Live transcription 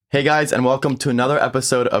Hey guys, and welcome to another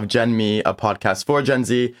episode of Gen Me, a podcast for Gen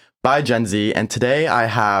Z by Gen Z. And today I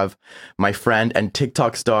have my friend and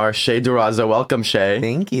TikTok star, Shea Durazzo. Welcome, Shea.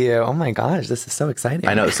 Thank you. Oh my gosh, this is so exciting.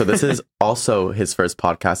 I know. So this is also his first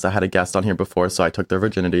podcast. I had a guest on here before, so I took their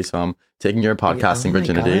virginity. So I'm taking your podcasting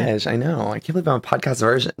virginity. Gosh, I know. I can't believe I'm a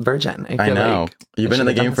podcast virgin. I know. Like You've been in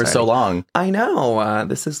the game for so long. I know. I'm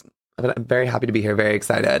very happy to be here. Very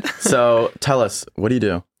excited. So tell us, what do you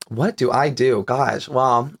do? What do I do? Gosh,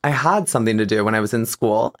 well, I had something to do when I was in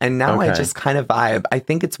school, and now I just kind of vibe. I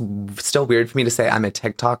think it's still weird for me to say I'm a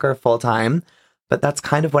TikToker full time, but that's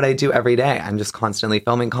kind of what I do every day. I'm just constantly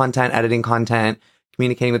filming content, editing content,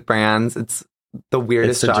 communicating with brands. It's the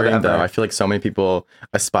weirdest job dream, ever. Though. I feel like so many people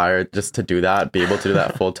aspire just to do that, be able to do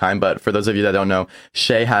that full time. But for those of you that don't know,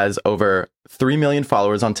 Shea has over 3 million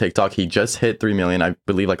followers on TikTok. He just hit 3 million, I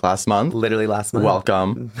believe, like last month. Literally last month.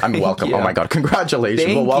 Welcome. Welcome. You. Oh my God.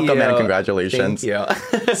 Congratulations. Well, welcome and congratulations.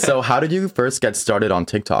 Thank you. So how did you first get started on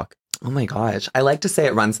TikTok? Oh my gosh. I like to say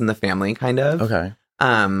it runs in the family, kind of. Okay.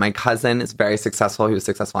 My cousin is very successful. He was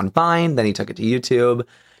successful on Vine. Then he took it to YouTube.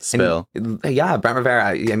 Spill. Yeah, Brent Rivera.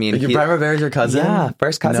 I mean, Brent Rivera's your cousin? Yeah,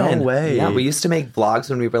 first cousin. No way. Yeah, we used to make vlogs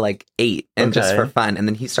when we were like 8 and just for fun. And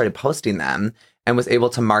then he started posting them and was able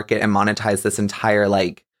to market and monetize this entire,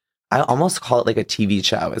 like, I almost call it like a TV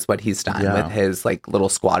show is what he's done with his like little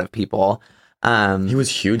squad of people. He was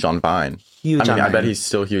huge on Vine. Huge. I bet he's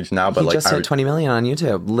still huge now. But he just hit 20 million on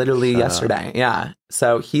YouTube literally yesterday. Yeah.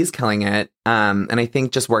 So he's killing it. And I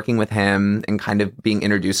think just working with him and kind of being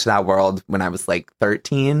introduced to that world when I was like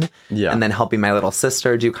 13 and then helping my little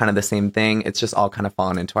sister do kind of the same thing. It's just all kind of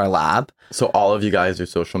fallen into our lap. So all of you guys do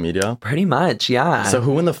social media? Pretty much. Yeah. So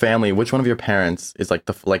who in the family, which one of your parents is like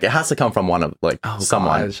it has to come from one of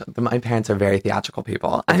someone. Gosh. My parents are very theatrical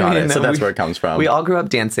people. Got it. So that's where it comes from. We all grew up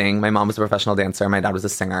dancing. My mom was a professional dancer. My dad was a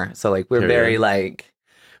singer. So like we're very like,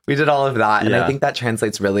 we did all of that. And I think that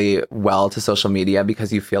translates really well to social media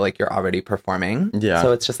because you feel like you're already performing. Yeah.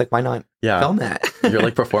 So it's just like, why not film it? You're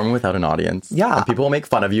like performing without an audience. Yeah. And people will make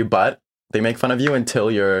fun of you, but they make fun of you until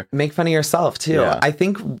you're... Make fun of yourself too. Yeah. I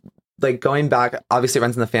think like going back, obviously it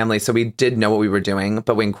runs in the family. So we did know what we were doing.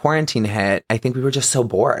 But when quarantine hit, I think we were just so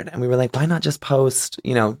bored. And we were like, why not just post,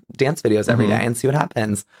 dance videos every day and see what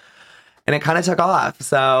happens? And it kind of took off.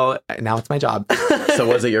 So now it's my job. So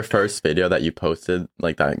was it your first video that you posted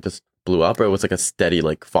like that just blew up, or it was like a steady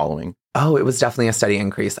like following? Oh, it was definitely a steady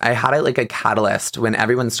increase. I had it like a catalyst when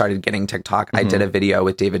everyone started getting TikTok. I did a video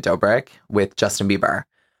with David Dobrik with Justin Bieber.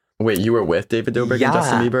 Wait, you were with David Dobrik and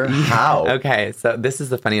Justin Bieber? How? Okay, so this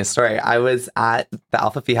is the funniest story. I was at the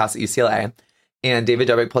Alpha Phi House at UCLA. And David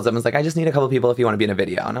Dobrik pulls up and was like, I just need a couple people if you want to be in a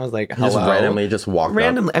video. And I was like, hello. He just randomly just walked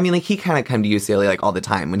up. I mean, like, he kind of came to UCLA like all the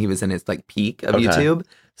time when he was in his like peak of YouTube.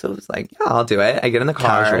 So it was like, yeah, I'll do it. I get in the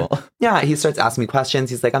car. Casual. Yeah, he starts asking me questions.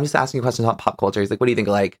 He's like, I'm just asking you questions about pop culture. He's like, what do you think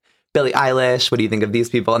of like Billie Eilish? What do you think of these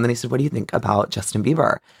people? And then he said, what do you think about Justin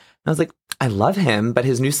Bieber? And I was like, I love him, but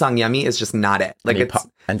his new song "Yummy" is just not it. Like,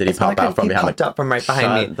 and did he pop out from behind? He popped up from right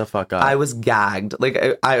behind me. Shut the fuck up! I was gagged.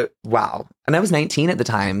 Like, I wow. And I was 19 at the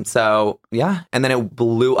time, so yeah. And then it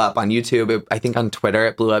blew up on YouTube. I think on Twitter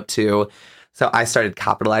it blew up too. So I started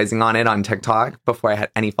capitalizing on it on TikTok before I had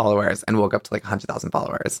any followers, and woke up to like 100,000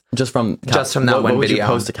 followers just from that one video. What would you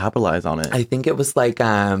post to capitalize on it? I think it was like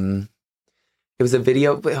it was a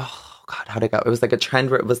video. Oh God, how'd it go? It was like a trend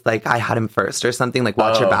where it was like I had him first or something, like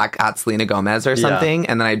watch your back at Selena Gomez or something.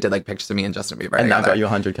 And then I did like pictures of me and Justin Bieber. And that got you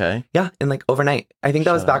 100K? Yeah, in like overnight. I think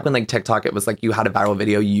that was back when like TikTok, it was like you had a viral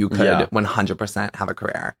video, you could 100% have a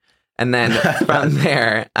career. And then from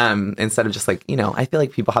there, instead of just like, I feel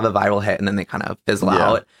like people have a viral hit and then they kind of fizzle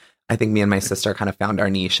out. I think me and my sister kind of found our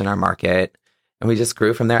niche in our market. And we just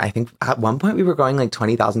grew from there. I think at one point we were growing like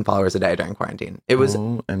 20,000 followers a day during quarantine. It was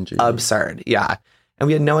absurd. Yeah. And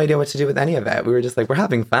we had no idea what to do with any of it. We were just like, we're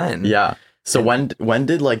having fun. Yeah. So when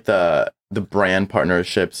did like the brand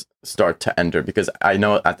partnerships start to enter? Because I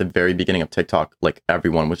know at the very beginning of TikTok, like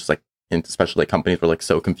everyone was just like, especially like companies were like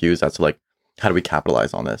so confused as to like, how do we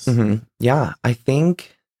capitalize on this? Mm-hmm. Yeah. I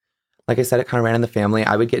think, like I said, it kind of ran in the family.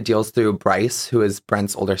 I would get deals through Bryce, who is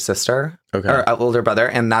Brent's older sister or older brother.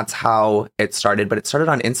 And that's how it started. But it started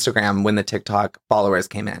on Instagram when the TikTok followers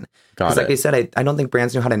came in. Because like I said, I don't think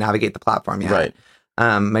brands knew how to navigate the platform yet. Right.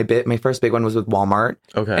 My first big one was with Walmart.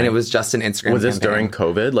 Okay. And it was just an Instagram Was this campaign. during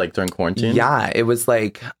COVID, like during quarantine? Yeah. It was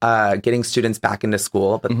like getting students back into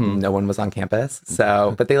school, but no one was on campus.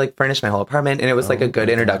 So, but they like furnished my whole apartment, and it was like a good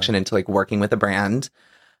introduction into like working with a brand.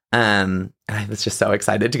 And I was just so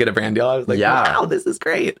excited to get a brand deal. I was like, wow, this is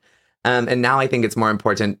great. And now I think it's more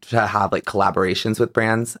important to have like collaborations with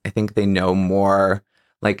brands. I think they know more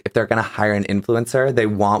like if they're going to hire an influencer, they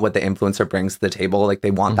want what the influencer brings to the table. Like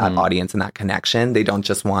they want that audience and that connection. They don't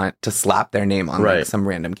just want to slap their name on like some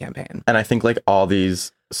random campaign. And I think like all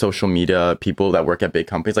these social media people that work at big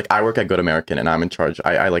companies, like I work at Good American and I'm in charge.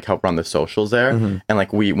 I like help run the socials there. And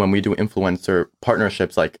like when we do influencer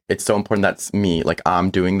partnerships, like it's so important that's me, like I'm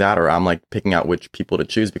doing that, or I'm like picking out which people to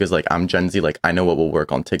choose, because like I'm Gen Z, like I know what will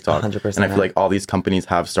work on TikTok. 100%. And I feel like all these companies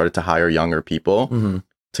have started to hire younger people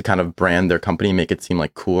to kind of brand their company, make it seem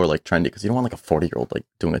like cool or like trendy, because you don't want like a 40-year-old like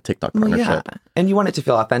doing a TikTok partnership. Yeah. And you want it to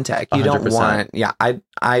feel authentic. You 100%. Don't want,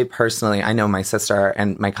 I personally, I know my sister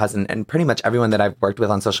and my cousin and pretty much everyone that I've worked with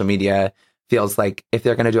on social media feels like if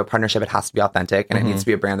they're going to do a partnership, it has to be authentic and it needs to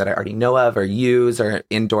be a brand that I already know of or use or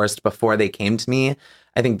endorsed before they came to me.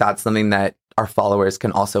 I think that's something that our followers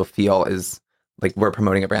can also feel is like we're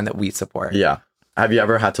promoting a brand that we support. Yeah. Have you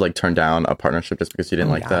ever had to like turn down a partnership just because you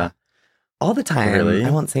didn't like that? All the time. Really? I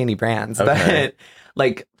won't say any brands, but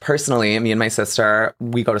like personally, me and my sister,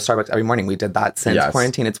 we go to Starbucks every morning. We did that since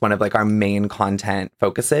quarantine. It's one of like our main content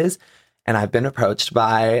focuses. And I've been approached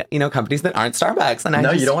by, companies that aren't Starbucks.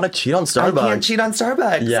 And you don't want to cheat on Starbucks. I can't cheat on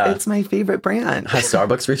Starbucks. Yeah. It's my favorite brand. Has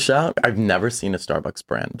Starbucks reached out? I've never seen a Starbucks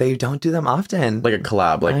brand. They don't do them often. Like a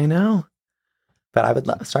collab. Like I know. But I would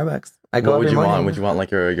love Starbucks. What would you want? Would you want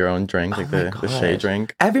like your own drink, like the Shea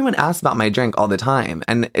drink? Everyone asks about my drink all the time,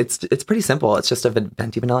 and it's pretty simple. It's just a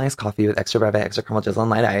venti vanilla iced coffee with extra breve, extra caramel drizzle,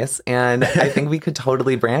 and light ice. And I think we could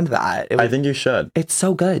totally brand that. I think you should. It's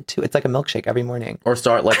so good too. It's like a milkshake every morning. Or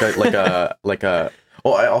start like a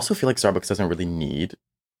Oh, I also feel like Starbucks doesn't really need.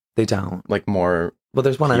 They don't like more. Well,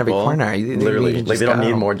 there's one on every corner. Literally, like they don't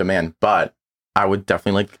need more demand. But I would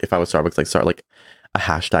definitely like if I was Starbucks, like start like a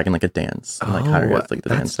hashtag and like a dance and like hire as like the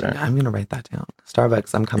dancer. I'm gonna write that down.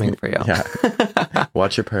 Starbucks, I'm coming for you. Yeah.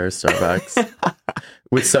 Watch your purse, Starbucks.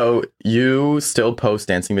 So you still post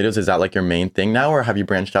dancing videos? Is that like your main thing now, or have you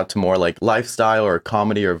branched out to more like lifestyle or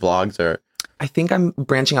comedy or vlogs? Or I think I'm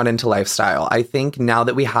branching out into lifestyle. I think now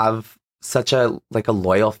that we have such a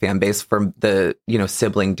loyal fan base for the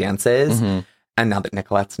sibling dances, and now that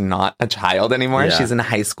Nicolette's not a child anymore, she's in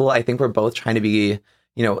high school. I think we're both trying to be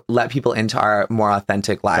let people into our more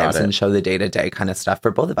authentic lives and show the day-to-day kind of stuff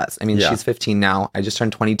for both of us. I mean, she's 15 now. I just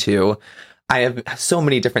turned 22. I have so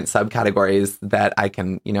many different subcategories that I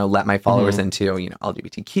can, let my followers into,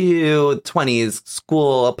 LGBTQ, 20s,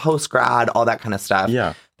 school, post-grad, all that kind of stuff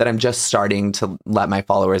that I'm just starting to let my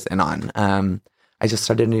followers in on. I just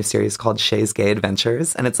started a new series called Shea's Gay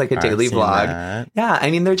Adventures, and it's like a daily vlog. That. Yeah,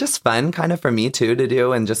 I mean, they're just fun kind of for me, too, to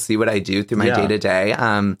do and just see what I do through my day-to-day.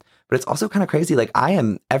 But it's also kind of crazy. Like, I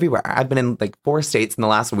am everywhere. I've been in, like, 4 states in the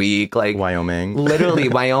last week. Like Wyoming. Literally,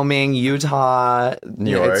 Wyoming, Utah.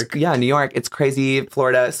 New York. New York. It's crazy.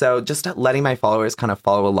 Florida. So just letting my followers kind of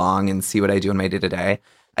follow along and see what I do in my day-to-day.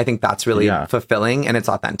 I think that's really fulfilling, and it's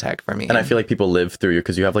authentic for me. And I feel like people live through you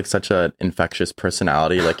because you have, like, such an infectious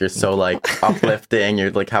personality. Like, you're so, like, uplifting.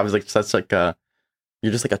 You're, like, have, like, such, like, a...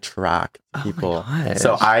 You're just, like, attract people.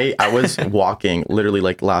 So I was walking, literally,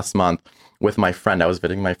 like, last month with my friend. I was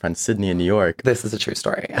visiting my friend Sydney in New York. This is a true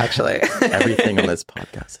story, actually. Everything on this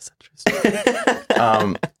podcast is a true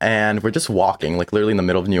story. And we're just walking, like, literally in the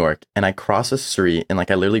middle of New York. And I cross a street, and, like,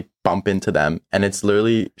 I literally bump into them. And it's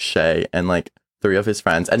literally Shea and, like, 3 of his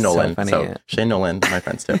friends, and Nolan. So Shea and Nolan, my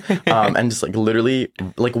friends too. And just like literally,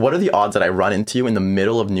 like, what are the odds that I run into you in the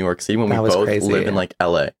middle of New York City when we both live in like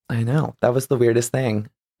LA? I know. That was the weirdest thing.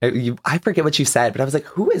 I forget what you said, but I was like,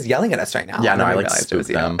 who is yelling at us right now? Yeah, no, I like spook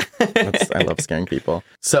them. I love scaring people.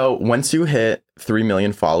 So once you hit 3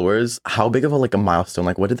 million followers, how big of a milestone?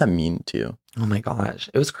 Like, what did that mean to you? Oh my gosh,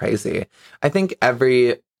 it was crazy. I think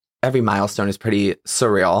every milestone is pretty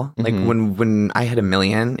surreal. Like when I hit 1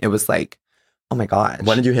 million, it was like, oh my gosh.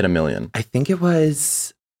 When did you hit 1 million? I think it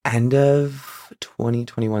was end of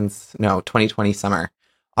 2020 summer.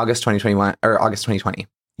 August 2021 or August 2020.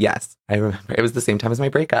 Yes, I remember. It was the same time as my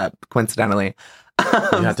breakup, coincidentally.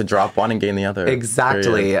 You had to drop one and gain the other.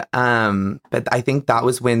 Exactly. But I think that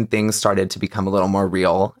was when things started to become a little more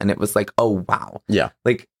real. And it was like, oh, wow. Yeah.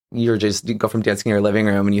 Like you go from dancing in your living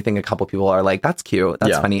room and you think a couple people are like, that's cute.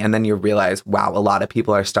 That's funny. And then you realize, wow, a lot of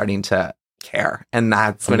people are starting to care, and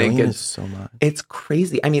that's when it gets so much. It's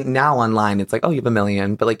crazy. I mean, now online it's like, oh, you have 1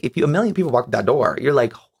 million, but like if 1 million people walk that door, you're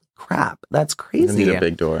like, holy crap, that's crazy. You need a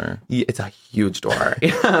big door. It's a huge door.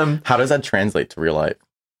 How does that translate to real life?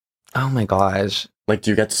 Oh my gosh, like, do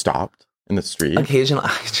you get stopped in the street? Occasionally.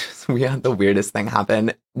 We had the weirdest thing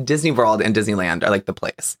happen. Disney World and Disneyland are like the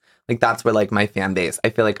place. Like that's where like my fan base. I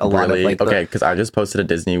feel like a lot of like okay, because I just posted a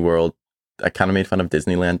Disney World I kind of made fun of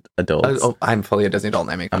Disneyland adults. Oh, I'm fully a Disney adult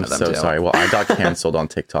and I make fun I'm of them so too. sorry. Well, I got canceled on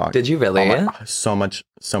TikTok. Did you really? So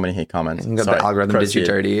many hate comments. The algorithm did you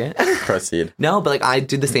dirty. Proceed. No, but like I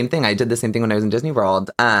did the same thing. I did the same thing when I was in Disney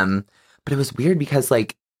World. But it was weird because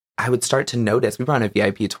like I would start to notice we were on a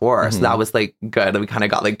VIP tour, so that was like good. We kind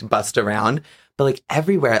of got like to bust around, but like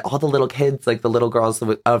everywhere, all the little kids, like the little girls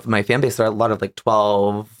of my fan base, are a lot of like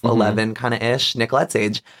 12, 11 kind of ish, Nicolette's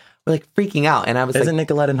age, were like freaking out. And I was Isn't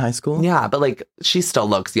Nicolette in high school? Yeah, but like she still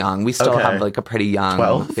looks young. We still have like a pretty young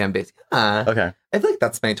 12? fan base. Yeah. Okay. I feel like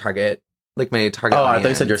that's my target. Like my target. Oh, audience. I thought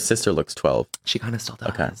you said your sister looks 12. She kind of still does.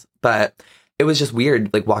 Okay. But it was just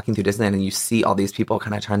weird, like walking through Disneyland and you see all these people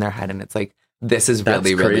kind of turn their head and it's like, this is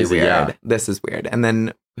really, really weird. Yeah. This is weird. And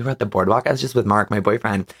then we were at the boardwalk. I was just with Mark, my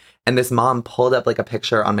boyfriend. And this mom pulled up like a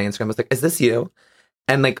picture on my Instagram. Was like, is this you?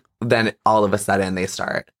 And like, then all of a sudden they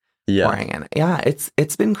start pouring in. Yeah,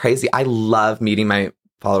 it's been crazy. I love meeting my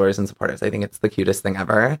followers and supporters. I think it's the cutest thing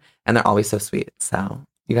ever. And they're always so sweet. So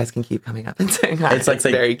you guys can keep coming up and saying hi. It's like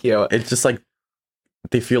very cute. It's just like,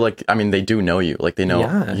 they feel like, I mean, they do know you. Like they know,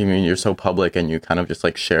 you mean you're so public and you kind of just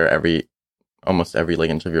like share almost every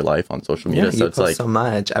like inch of your life on social media. So it's like so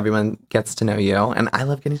much. Everyone gets to know you, and I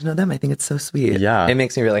love getting to know them. I think it's so sweet. Yeah, it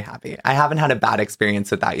makes me really happy. I haven't had a bad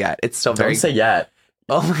experience with that yet. It's still Don't say yet.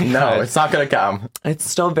 Oh my no, God. It's not gonna come. It's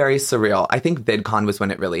still very surreal. I think VidCon was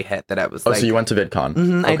when it really hit. That I was. So you went to VidCon?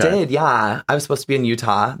 Mm-hmm, okay. I did. Yeah, I was supposed to be in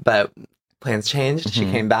Utah, but plans changed. She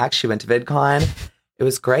came back. She went to VidCon. It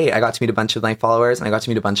was great. I got to meet a bunch of my followers and I got to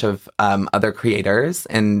meet a bunch of other creators.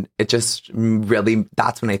 And it just really,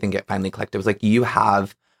 that's when I think it finally clicked. It was like, you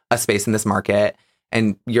have a space in this market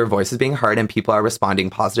and your voice is being heard and people are responding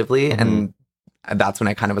positively. And that's when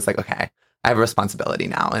I kind of was like, okay, I have a responsibility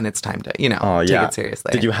now and it's time to, take it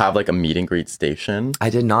seriously. Did you have like a meet and greet station? I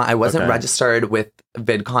did not. I wasn't registered with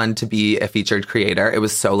VidCon to be a featured creator. It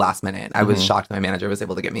was so last minute. I was shocked my manager was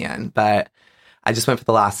able to get me in, but I just went for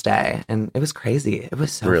the last day and it was crazy. It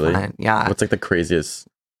was so fun. Yeah. What's like the craziest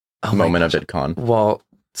moment of VidCon? Well,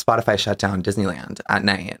 Spotify shut down Disneyland at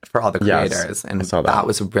night for all the creators. And that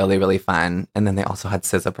was really, really fun. And then they also had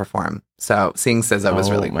SZA perform. So seeing SZA was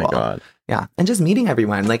really cool. Oh my God. Yeah. And just meeting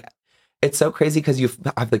everyone. Like, it's so crazy because you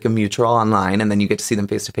have like a mutual online and then you get to see them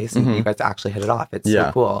face to face and you guys actually hit it off. It's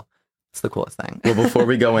so cool. It's the coolest thing. Well, before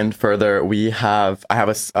we go in further, I have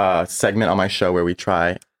a segment on my show where we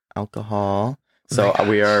try alcohol. So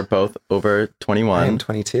we are both over 21. I'm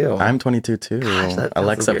 22. I'm 22 too. Gosh,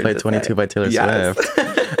 Alexa played 22 by Taylor Swift.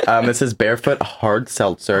 This is Barefoot Hard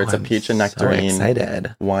Seltzer. It's a peach and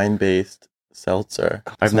nectarine wine-based seltzer.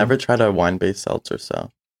 I've never tried a wine-based seltzer,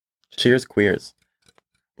 so cheers, queers.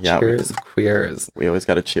 Yeah, cheers, queers. We always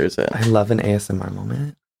got to cheers it. I love an ASMR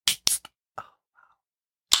moment. Oh,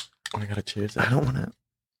 I got to cheers it. I don't want to.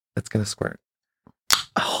 It's going to squirt.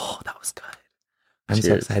 Oh, that was good. I'm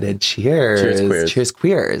so excited. Cheers. Cheers, queers. Cheers,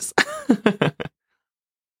 queers.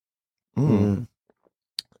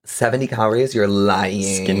 70 calories? You're lying.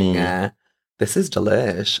 Skinny. This is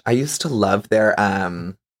delish. I used to love their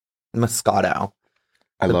Moscato.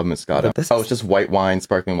 I love Moscato. It's just white wine,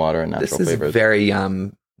 sparkling water, and natural flavors. This is very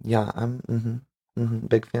yum. Yeah, I'm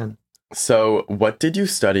big fan. So what did you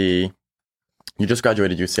study? You just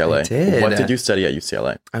graduated UCLA. I did. What did you study at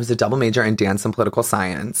UCLA? I was a double major in dance and political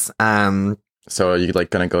science. So are you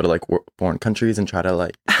like going to go to like foreign countries and try to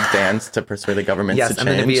like dance to persuade the government to change? Yes, I'm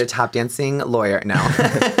going to be a tap dancing lawyer now.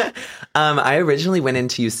 I originally went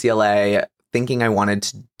into UCLA thinking I wanted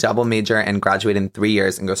to double major and graduate in 3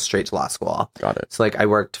 years and go straight to law school. Got it. So like I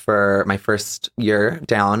worked for my first year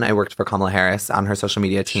down. I worked for Kamala Harris on her social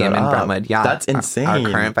media team in Brentwood. Yeah. That's insane. Our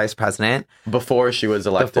current vice president. Before she was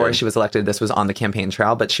elected. This was on the campaign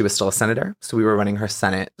trail, but she was still a senator. So we were running her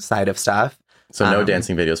Senate side of stuff. So no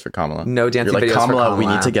dancing videos for Kamala. No dancing videos Kamala, for Kamala. We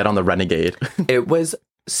need to get on the Renegade. It was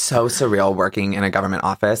so surreal working in a government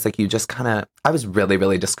office. Like you just I was really,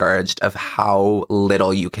 really discouraged of how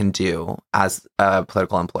little you can do as a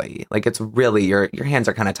political employee. Like it's really, your hands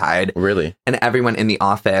are kind of tied. Really? And everyone in the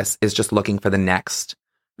office is just looking for the next,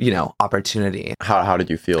 opportunity. How did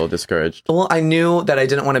you feel discouraged? Well, I knew that I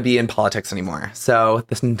didn't want to be in politics anymore. So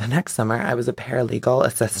the next summer I was a paralegal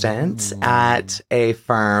assistant at a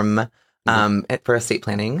firm for estate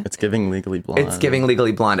planning. It's giving Legally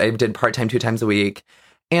Blonde. I did part-time 2 times a week.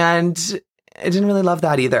 And I didn't really love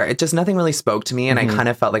that either. Nothing really spoke to me. And I kind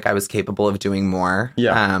of felt like I was capable of doing more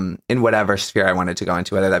in whatever sphere I wanted to go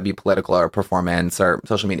into, whether that be political or performance or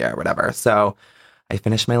social media or whatever. So I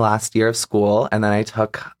finished my last year of school and then I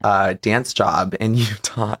took a dance job in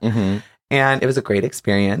Utah. And it was a great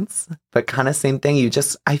experience, but kind of same thing.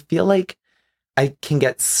 I feel like I can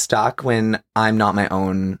get stuck when I'm not my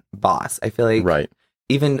own boss. I feel like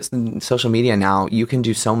even social media now, you can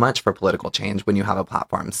do so much for political change when you have a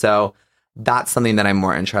platform. So that's something that I'm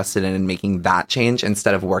more interested in making that change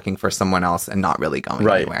instead of working for someone else and not really going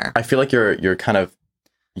anywhere. I feel like you're kind of,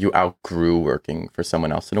 you outgrew working for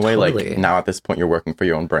someone else in a way. Totally. Like now at this point, you're working for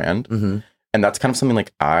your own brand. Mm-hmm. And that's kind of something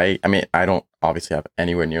like I mean, I don't obviously have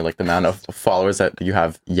anywhere near like the amount of followers that you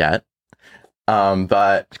have yet.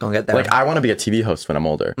 But Gonna get there. like I want to be a TV host when I'm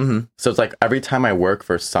older. Mm-hmm. So it's like every time I work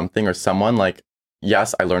for something or someone, like,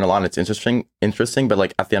 yes, I learn a lot and it's interesting. But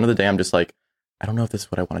like at the end of the day, I'm just like, I don't know if this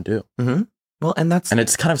is what I want to do. Mm-hmm. Well, and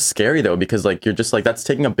it's kind of scary though, because like you're just like, that's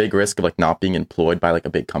taking a big risk of like not being employed by like a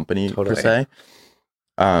big company per se.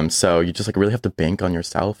 So you just like really have to bank on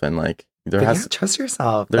yourself, and like trust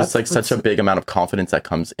yourself. There's like such a big amount of confidence that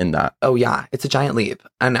comes in that. Oh yeah, it's a giant leap,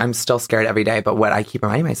 and I'm still scared every day. But what I keep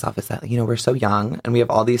reminding myself is that, you know, we're so young and we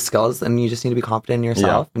have all these skills, and you just need to be confident in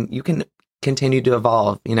yourself, and you can continue to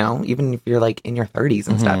evolve. You know, even if you're like in your 30s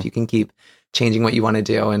and stuff, you can keep changing what you want to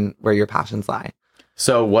do and where your passions lie.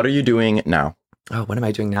 So what are you doing now? Oh, what am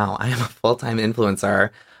I doing now? I am a full-time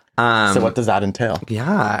influencer. So what does that entail?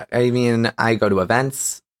 Yeah, I mean, I go to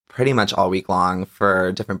events pretty much all week long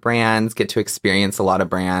for different brands, get to experience a lot of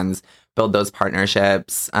brands, build those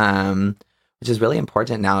partnerships, which is really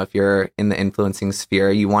important now. If you're in the influencing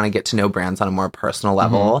sphere, you want to get to know brands on a more personal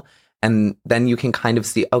level. And then you can kind of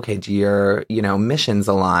see, okay, do your, you know, missions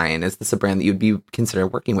align? Is this a brand that you'd be considered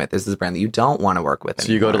working with? Is this a brand that you don't want to work with anymore?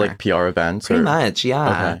 So you go to like PR events? Pretty much,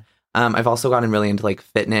 yeah. Okay. I've also gotten really into like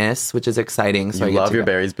fitness, which is exciting. So you love your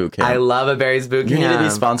Berries boot camp. I love a Berries boot camp. You need to be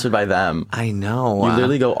sponsored by them. I know. You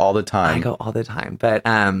literally go all the time. I go all the time, but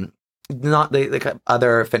not like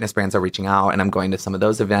other fitness brands are reaching out, and I'm going to some of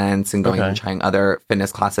those events and going and trying other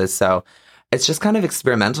fitness classes. So it's just kind of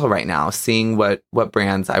experimental right now, seeing what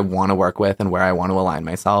brands I want to work with and where I want to align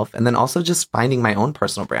myself, and then also just finding my own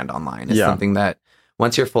personal brand online is something that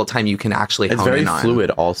once you're full time, you can actually hone in on. It's very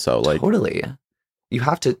fluid, also. Like totally. You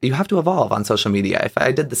have to evolve on social media. If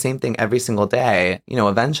I did the same thing every single day, you know,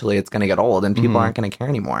 eventually it's going to get old and people aren't going to care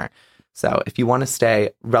anymore. So if you want to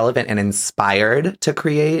stay relevant and inspired to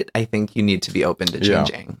create, I think you need to be open to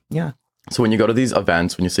changing. Yeah. So when you go to these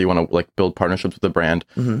events, when you say you want to like build partnerships with the brand,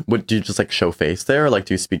 what do you just like show face there? Or like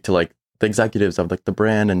do you speak to like the executives of like the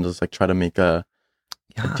brand and just like try to make a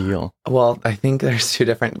deal? Well, I think there's two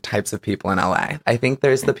different types of people in LA. I think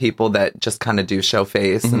there's the people that just kind of do show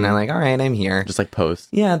face and they're like, all right, I'm here. Just like post.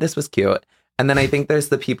 Yeah, this was cute. And then I think there's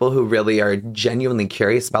the people who really are genuinely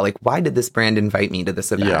curious about like, why did this brand invite me to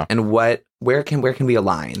this event? And where can we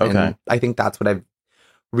align? And I think that's what I've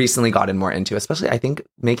recently gotten more into, especially I think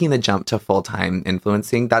making the jump to full-time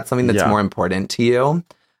influencing, that's something that's more important to you.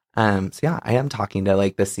 So yeah, I am talking to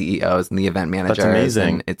like the CEOs and the event managers. That's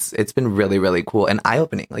amazing. And it's been really, really cool and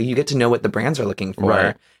eye-opening. Like you get to know what the brands are looking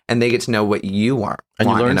for and they get to know what you want in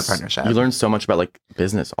a partnership. You learn so much about like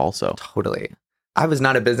business also. Totally. I was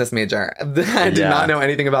not a business major. I did not know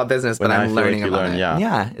anything about business, but I'm learning about it.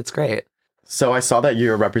 Yeah, it's great. So I saw that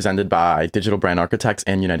you're represented by Digital Brand Architects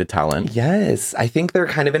and United Talent. Yes. I think they're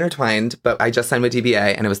kind of intertwined, but I just signed with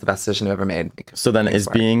DBA and it was the best decision I've ever made. So then is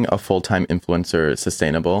being a full-time influencer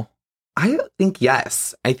sustainable? I think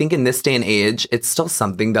yes. I think in this day and age, it's still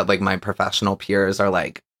something that like my professional peers are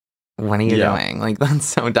like, what are you doing? Like, that's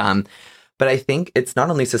so dumb. But I think it's not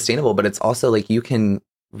only sustainable, but it's also like you can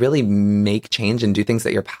really make change and do things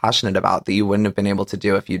that you're passionate about that you wouldn't have been able to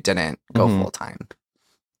do if you didn't go full-time.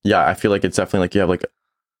 Yeah, I feel like it's definitely like you have like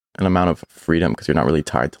an amount of freedom because you're not really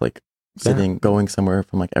tied to like going somewhere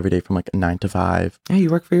from like every day from like 9 to 5. Yeah, you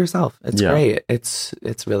work for yourself. It's great. It's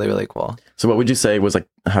really, really cool. So what would you say was like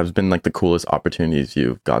has been like the coolest opportunities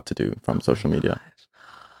you've got to do from social media?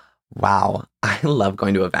 Wow. I love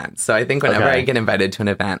going to events. So I think whenever I get invited to an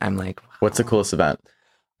event, I'm like, wow. What's the coolest event?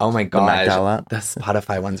 Oh my gosh. The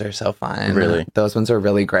Spotify ones are so fun. Really? Those ones are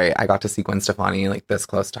really great. I got to see Gwen Stefani like this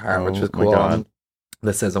close to her, which was cool.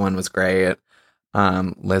 The SZA one was great.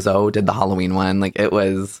 Lizzo did the Halloween one. Like it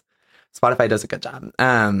was, Spotify does a good job.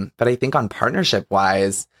 But I think on partnership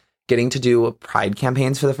wise, getting to do Pride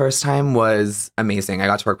campaigns for the first time was amazing. I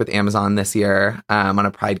got to work with Amazon this year on a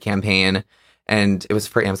Pride campaign, and it was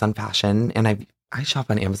for Amazon Fashion. And I shop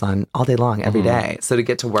on Amazon all day long, every day. So to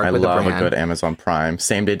get to work with a brand. I love a good Amazon Prime.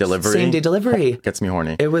 Same day delivery. Same day delivery. Gets me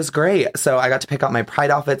horny. It was great. So I got to pick out my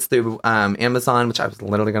Pride outfits through Amazon, which I was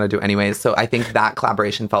literally going to do anyways. So I think that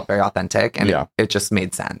collaboration felt very authentic and it just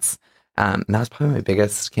made sense. And that was probably my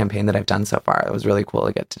biggest campaign that I've done so far. It was really cool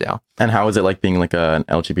to get to do. And how was it like being like an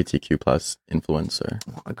LGBTQ plus influencer?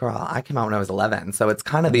 Well, girl, I came out when I was 11, so it's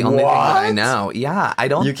kind of the only thing that I know. Yeah,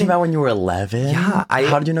 You came out when you were 11? Yeah.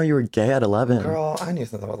 How did you know you were gay at 11? Girl, I knew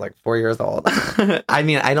since I was like 4 years old. I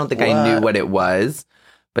mean, I don't think I knew what it was,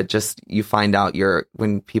 but just you find out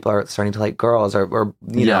when people are starting to like girls or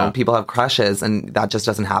you know, people have crushes and that just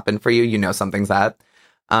doesn't happen for you, you know, something's up.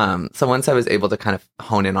 So once I was able to kind of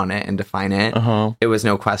hone in on it and define it, it was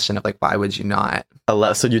no question of like, why would you not?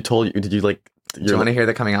 So did you like... Do you want to hear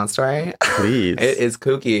the coming out story? Please. It is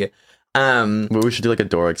kooky. We should do like a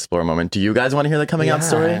Dora Explorer moment. Do you guys want to hear the coming out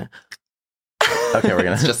story? Okay, we're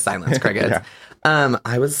gonna... It's just silence, crickets.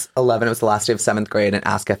 I was 11. It was the last day of 7th grade, and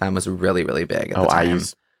Ask FM was really, really big at the time.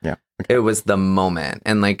 Okay. It was the moment,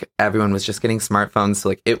 and like everyone was just getting smartphones, so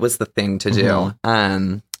like it was the thing to do.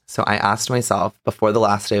 So I asked myself before the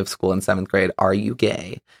last day of school in 7th grade, "Are you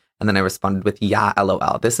gay?" And then I responded with, "Yeah,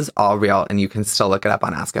 LOL. This is all real, and you can still look it up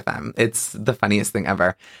on Ask FM. It's the funniest thing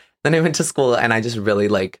ever." Then I went to school, and I just really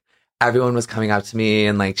like, everyone was coming up to me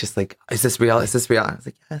and like, just like, "Is this real? Is this real?" I was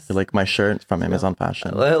like, "Yes." You're like, my shirt from Amazon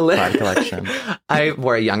Fashion. Pride collection. I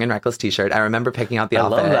wore a Young and Reckless t-shirt. I remember picking out the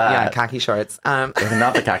outfit. Love that. Yeah, khaki shorts. Not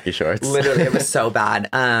the khaki shorts. Literally, it was so bad.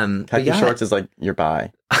 Khaki shorts is like your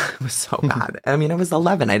bi. It was so bad. I mean, I was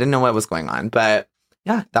 11. I didn't know what was going on, but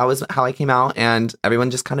yeah, that was how I came out, and everyone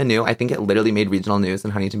just kind of knew. I think it literally made regional news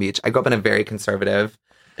in Huntington Beach. I grew up in a very conservative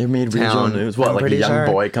It made regional news. What, like a young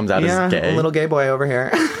boy comes out as gay? A little gay boy over here.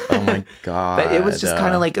 Oh my God. But it was just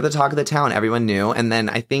kind of like the talk of the town. Everyone knew. And then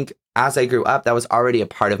I think as I grew up, that was already a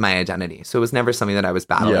part of my identity. So it was never something that I was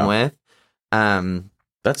battling with.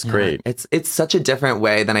 That's great. It's such a different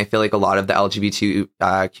way than I feel like a lot of the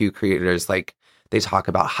LGBTQ creators, like they talk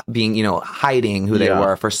about being, you know, hiding who they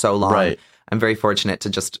were for so long. Right. I'm very fortunate to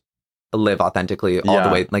just live authentically all the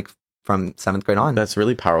way, like from 7th grade on. That's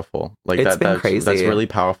really powerful. Like it's been crazy. That's really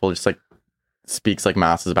powerful. Just like speaks like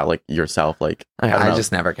masses about like yourself. Like I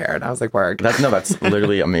just never cared. I was like, work. That's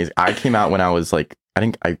literally amazing. I came out when I was like, I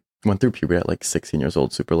think I went through puberty at like 16 years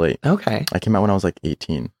old, super late. Okay. I came out when I was like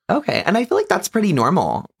 18. Okay. And I feel like that's pretty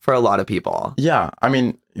normal for a lot of people. Yeah. I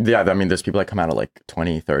mean, there's people that come out at like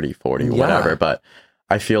 20, 30, 40, whatever. But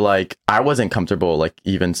I feel like I wasn't comfortable like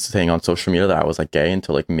even saying on social media that I was like gay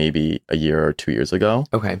until like maybe a year or 2 years ago.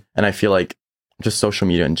 Okay. And I feel like just social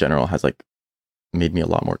media in general has like made me a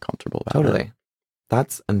lot more comfortable about it.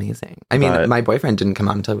 That's amazing. I mean, my boyfriend didn't come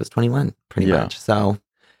out until I was 21, pretty much. So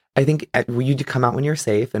I think you come out when you're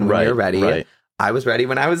safe and when you're ready. Right. I was ready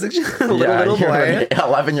when I was a little boy.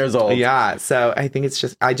 11 years old. Yeah. So I think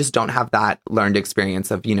I just don't have that learned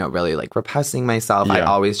experience of, you know, really like repressing myself. I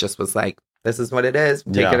always just was like, this is what it is.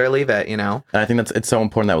 Take it or leave it, you know? And I think it's so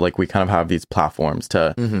important that like we kind of have these platforms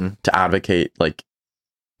to advocate, like,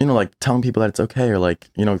 you know, like telling people that it's okay, or like,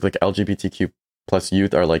 you know, like LGBTQ plus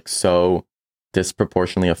youth are like so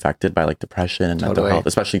disproportionately affected by like depression and mental health,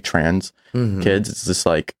 especially trans kids. It's just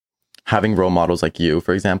like having role models like you,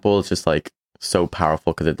 for example, it's just like so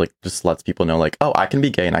powerful because it like just lets people know like, oh, I can be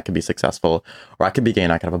gay and I can be successful, or I can be gay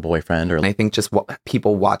and I can have a boyfriend. Or and I think just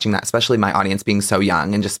people watching that, especially my audience being so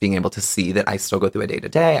young, and just being able to see that I still go through a day to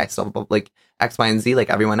day, I still like X, Y, and Z like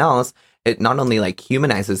everyone else. It not only like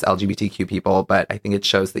humanizes LGBTQ people, but I think it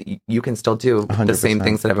shows that you can still do 100%. The same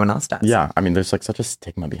things that everyone else does. Yeah, I mean, there's like such a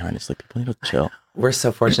stigma behind it. It's like people need to chill. We're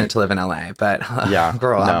so fortunate to live in LA, but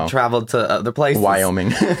I've traveled to other places.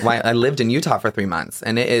 Wyoming. I lived in Utah for 3 months,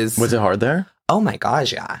 and it is. Was it hard there? Oh my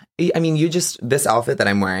gosh, yeah. I mean, this outfit that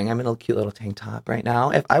I'm wearing, I'm in a cute little tank top right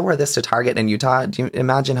now. If I wore this to Target in Utah, do you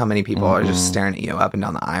imagine how many people are just staring at you up and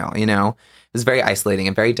down the aisle, you know? It was very isolating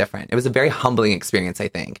and very different. It was a very humbling experience, I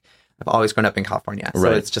think. I've always grown up in California.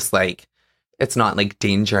 So it's just like, it's not like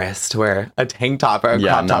dangerous to wear a tank top or a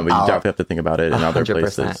crop top. But you definitely have to think about it in other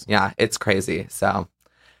places. Yeah, it's crazy. So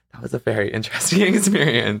that was a very interesting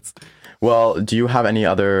experience. Well, do you have any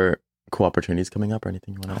other cool opportunities coming up or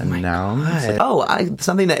anything you want to announce?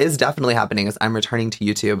 Something that is definitely happening is I'm returning to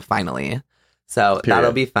YouTube finally. So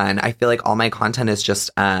that'll be fun. I feel like all my content is just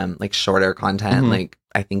like shorter content. Like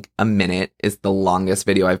I think a minute is the longest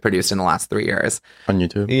video I've produced in the last 3 years. On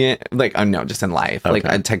YouTube? Yeah, like no, just in life. Okay. Like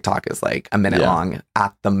a TikTok is like a minute long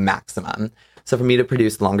at the maximum. So for me to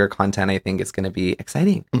produce longer content, I think it's going to be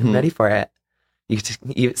exciting. I'm ready for it.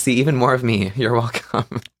 You see even more of me. You're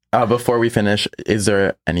welcome. Before we finish, is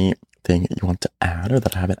there anything you want to add or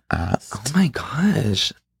that I haven't asked? Oh my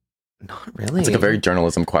gosh. Not really. It's like a very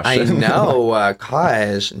journalism question. I know.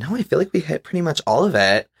 Gosh. No, I feel like we hit pretty much all of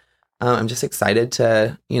it. I'm just excited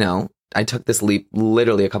to, you know, I took this leap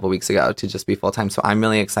literally a couple weeks ago to just be full-time. So I'm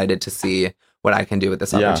really excited to see what I can do with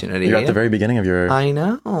this opportunity. You're at the very beginning of your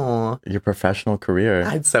professional career.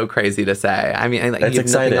 It's so crazy to say. I mean, it's you have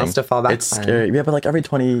nothing else to fall back It's scary. Yeah, but like every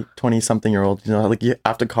 20 something year old, you know, like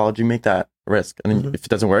after college, you make that risk. And then if it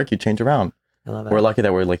doesn't work, you change around. I love it. We're lucky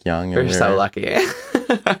that we're like young. We're so lucky.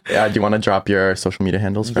 Do you want to drop your social media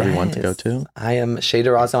handles for everyone to go to? I am Shea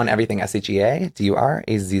Durazzo on everything. SHEA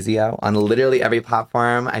DURAZZO on literally every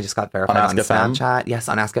platform. I just got verified on Snapchat. Yes,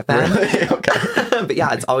 on Ask FM. Really? Okay. But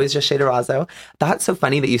yeah, it's always just Shea Durazzo. That's so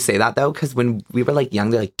funny that you say that though, because when we were like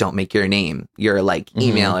young, they're like, don't make your name your like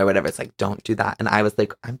email or whatever. It's like, don't do that. And I was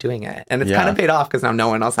like, I'm doing it. And it's kind of paid off because now no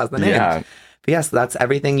one else has the name. Yeah. But yes, that's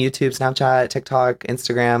everything. YouTube, Snapchat, TikTok,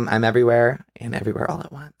 Instagram. I'm everywhere and everywhere all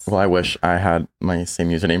at once. Well, I wish I had my same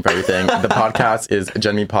username for everything. The podcast is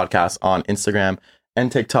Gen Me Podcast on Instagram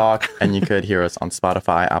and TikTok. And you could hear us on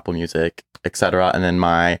Spotify, Apple Music, etc. And then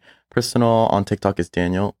my personal on TikTok is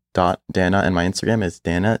Daniel.Dana. And my Instagram is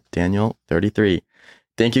DanaDaniel33.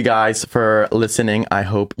 Thank you guys for listening. I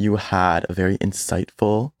hope you had a very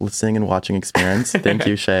insightful listening and watching experience. Thank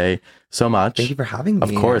you, Shea, so much. Thank you for having me.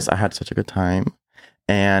 Of course, I had such a good time.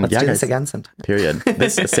 And Let's do this again sometime. Period.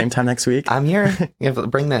 This same time next week. I'm here. You have to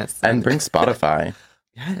bring this. And bring Spotify.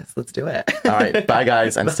 Yes, let's do it. All right. Bye,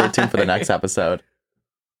 guys. And stay tuned for the next episode.